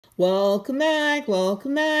Welcome back,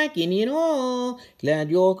 any and all.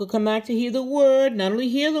 Glad you all could come back to hear the word. Not only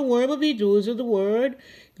hear the word, but be doers of the word.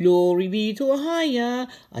 Glory be to a higher.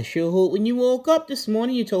 I sure hope when you woke up this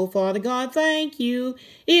morning, you told Father God, thank you.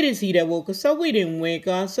 It is He that woke us up. We didn't wake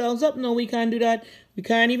ourselves up. No, we can't do that. We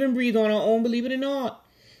can't even breathe on our own, believe it or not.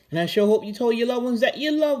 And I sure hope you told your loved ones that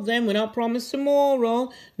you love them without promise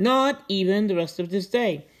tomorrow, not even the rest of this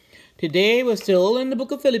day. Today, we're still in the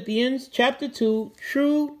book of Philippians, chapter 2,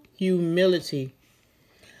 True Humility.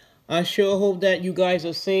 I sure hope that you guys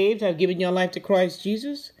are saved, have given your life to Christ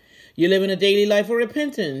Jesus. You're living a daily life of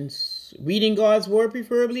repentance, reading God's word,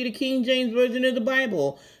 preferably the King James Version of the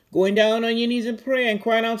Bible, going down on your knees in prayer and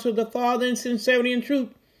crying out to the Father in sincerity and truth.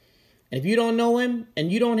 And if you don't know Him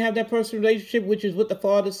and you don't have that personal relationship, which is what the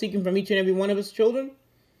Father is seeking from each and every one of His children,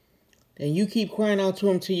 then you keep crying out to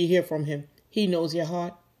Him till you hear from Him. He knows your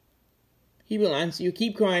heart. He will answer you.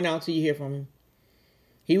 Keep crying out till you hear from Him.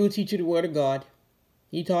 He will teach you the word of God.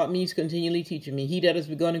 He taught me, He's continually teaching me. He that has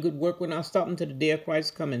begun a good work will not stop until the day of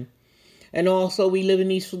Christ's coming. And also we live in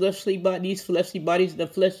these fleshly bodies. The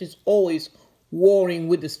flesh is always warring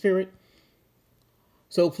with the spirit.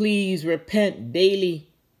 So please repent daily,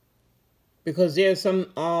 because there are some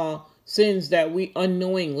sins that we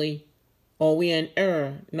unknowingly, or we in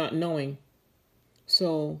error, not knowing.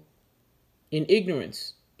 So, in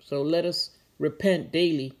ignorance. So let us repent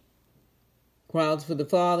daily. Cry out for the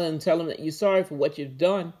Father and tell Him that you're sorry for what you've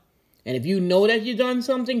done. And if you know that you've done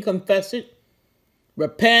something, confess it.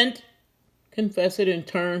 Repent, confess it, and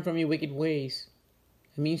turn from your wicked ways.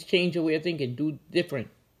 It means change your way of thinking. Do different.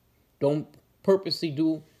 Don't purposely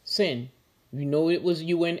do sin. If you know it was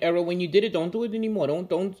you were in error when you did it, don't do it anymore.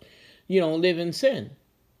 Don't live in sin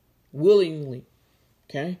willingly.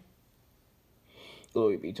 Okay?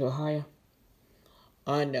 Glory be to a higher.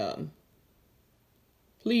 And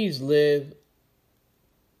please live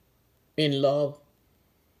in love,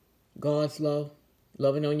 God's love,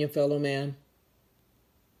 loving on your fellow man.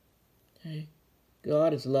 Okay?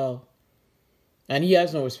 God is love. And He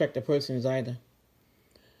has no respect of persons either.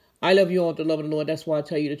 I love you all with the love of the Lord. That's why I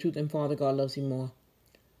tell you the truth, and Father God loves you more.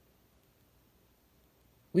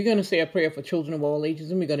 We're going to say a prayer for children of all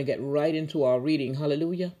ages, and we're going to get right into our reading.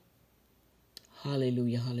 Hallelujah.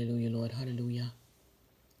 Hallelujah, hallelujah, Lord, hallelujah.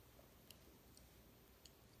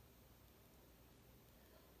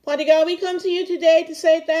 Father God, we come to you today to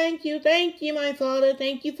say thank you. Thank you, my Father.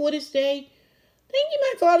 Thank you for this day. Thank you,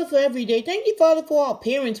 my Father, for every day. Thank you, Father, for our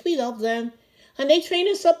parents. We love them. And they train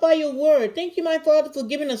us up by your word. Thank you, my Father, for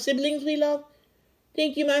giving us siblings we love.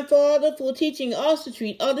 Thank you, my Father, for teaching us to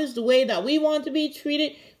treat others the way that we want to be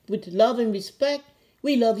treated, with love and respect.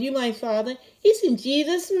 We love you, my Father. It's in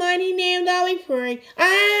Jesus' mighty name that we pray.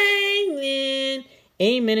 Amen.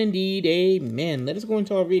 Amen indeed. Amen. Let us go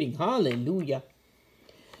into our reading. Hallelujah.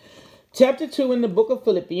 Chapter 2 in the book of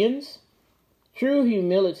Philippians. True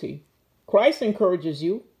humility. Christ encourages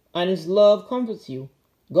you, and His love comforts you.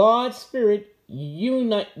 God's Spirit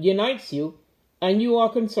unites you, and you are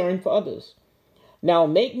concerned for others. Now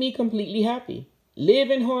make me completely happy. Live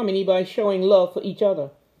in harmony by showing love for each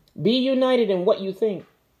other. Be united in what you think,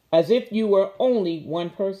 as if you were only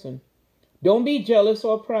one person. Don't be jealous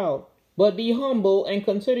or proud, but be humble and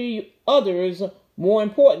consider others more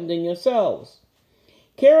important than yourselves.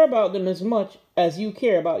 Care about them as much as you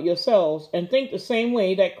care about yourselves, and think the same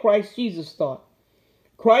way that Christ Jesus thought.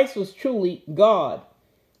 Christ was truly God,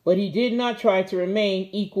 but He did not try to remain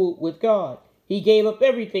equal with God. He gave up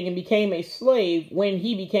everything and became a slave when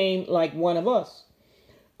He became like one of us.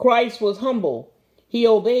 Christ was humble. He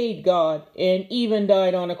obeyed God and even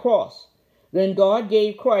died on a cross. Then God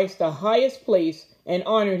gave Christ the highest place and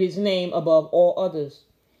honored His name above all others.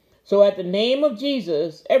 So at the name of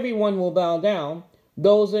Jesus, everyone will bow down,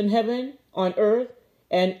 those in heaven, on earth,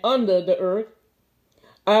 and under the earth.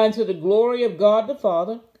 And to the glory of God the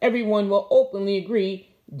Father, everyone will openly agree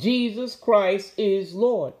Jesus Christ is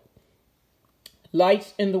Lord.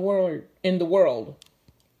 Lights in the world.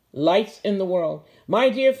 Lights in the world. My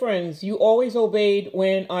dear friends, you always obeyed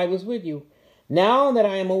when I was with you. Now that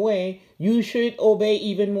I am away, you should obey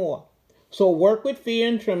even more. So work with fear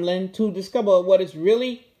and trembling to discover what it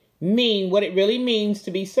really means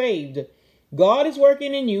to be saved. God is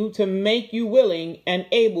working in you to make you willing and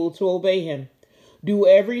able to obey Him. Do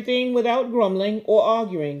everything without grumbling or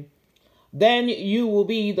arguing. Then you will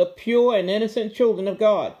be the pure and innocent children of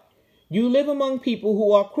God. You live among people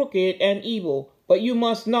who are crooked and evil, but you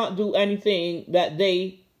must not do anything that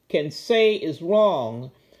they can say is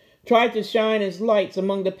wrong. Try to shine as lights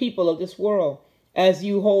among the people of this world, as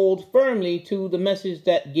you hold firmly to the message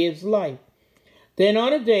that gives life. Then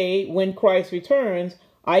on a day when Christ returns,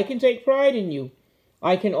 I can take pride in you.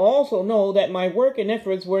 I can also know that my work and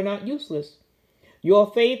efforts were not useless.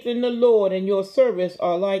 Your faith in the Lord and your service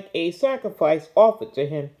are like a sacrifice offered to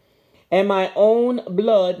him, and my own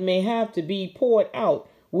blood may have to be poured out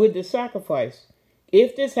with the sacrifice.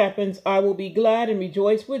 If this happens, I will be glad and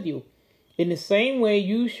rejoice with you. In the same way,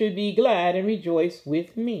 you should be glad and rejoice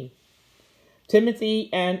with me. Timothy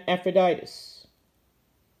and Epaphroditus.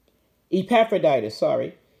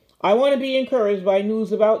 I want to be encouraged by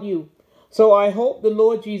news about you, so I hope the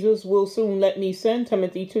Lord Jesus will soon let me send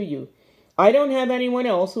Timothy to you. I don't have anyone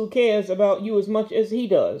else who cares about you as much as he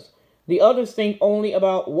does. The others think only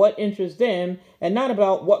about what interests them and not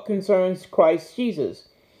about what concerns Christ Jesus.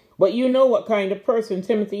 But you know what kind of person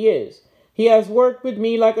Timothy is. He has worked with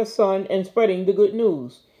me like a son in spreading the good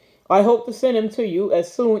news. I hope to send him to you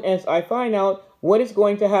as soon as I find out what is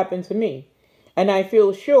going to happen to me. And I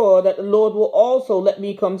feel sure that the Lord will also let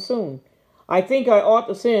me come soon. I think I ought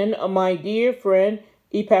to send my dear friend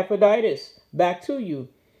Epaphroditus back to you.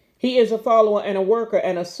 He is a follower and a worker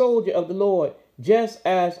and a soldier of the Lord, just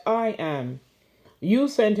as I am. You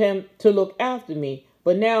sent him to look after me,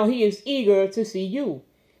 but now he is eager to see you.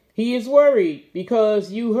 He is worried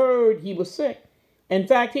because you heard he was sick. In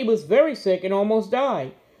fact, he was very sick and almost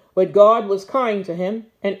died. But God was kind to him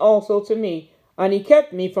and also to me, and he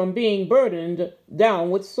kept me from being burdened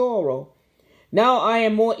down with sorrow. Now I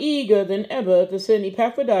am more eager than ever to send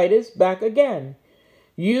Epaphroditus back again.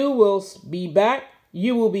 You will be back.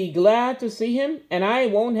 You will be glad to see him, and I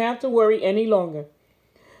won't have to worry any longer.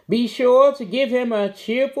 Be sure to give him a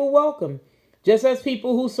cheerful welcome, just as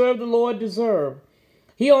people who serve the Lord deserve.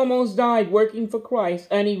 He almost died working for Christ,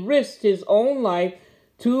 and he risked his own life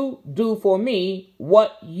to do for me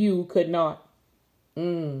what you could not.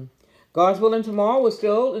 God's willing, tomorrow we're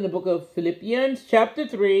still in the book of Philippians, chapter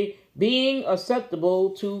 3, being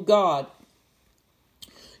acceptable to God.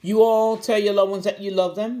 You all tell your loved ones that you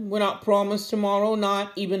love them. We're not promised tomorrow,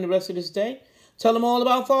 not even the rest of this day. Tell them all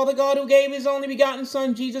about Father God, who gave his only begotten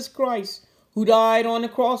Son, Jesus Christ, who died on the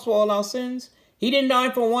cross for all our sins. He didn't die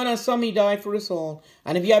for one or some, he died for us all.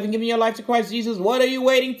 And if you haven't given your life to Christ Jesus, what are you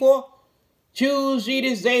waiting for? Choose ye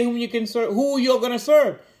this day whom you can serve, who you're going to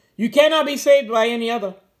serve. You cannot be saved by any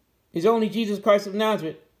other. It's only Jesus Christ of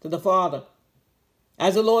Nazareth to the Father.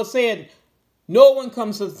 As the Lord said, no one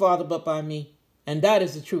comes to the Father but by me. And that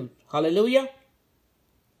is the truth. Hallelujah.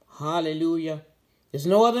 Hallelujah. There's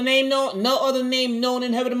no other name known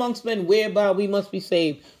in heaven amongst men whereby we must be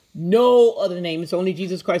saved. No other name. It's only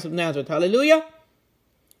Jesus Christ of Nazareth. Hallelujah.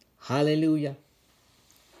 Hallelujah.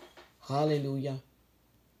 Hallelujah.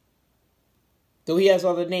 Though he has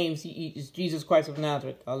other names, he is Jesus Christ of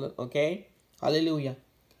Nazareth. Okay? Hallelujah.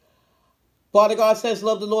 Father God says,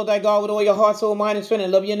 love the Lord thy God with all your heart, soul, mind, and strength,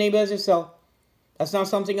 and love your neighbor as yourself. That's not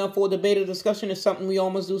something up for debate or discussion. It's something we all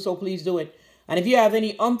must do, so please do it. And if you have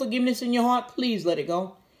any unforgiveness in your heart, please let it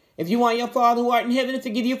go. If you want your Father who art in heaven to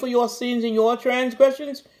forgive you for your sins and your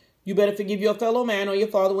transgressions, you better forgive your fellow man, or your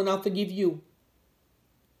Father will not forgive you.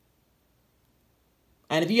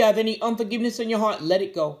 And if you have any unforgiveness in your heart, let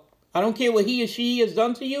it go. I don't care what he or she has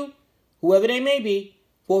done to you, whoever they may be,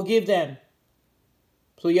 forgive them.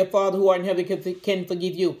 So your Father who art in heaven can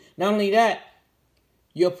forgive you. Not only that,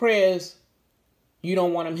 your prayers, you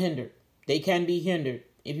don't want them hindered. They can be hindered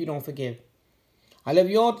if you don't forgive. I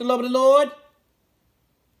love you all with the love of the Lord.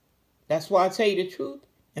 That's why I tell you the truth.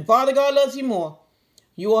 And Father God loves you more.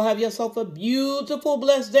 You all have yourself a beautiful,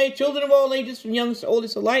 blessed day. Children of all ages, from youngest to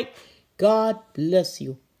oldest alike. God bless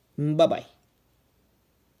you. Bye-bye.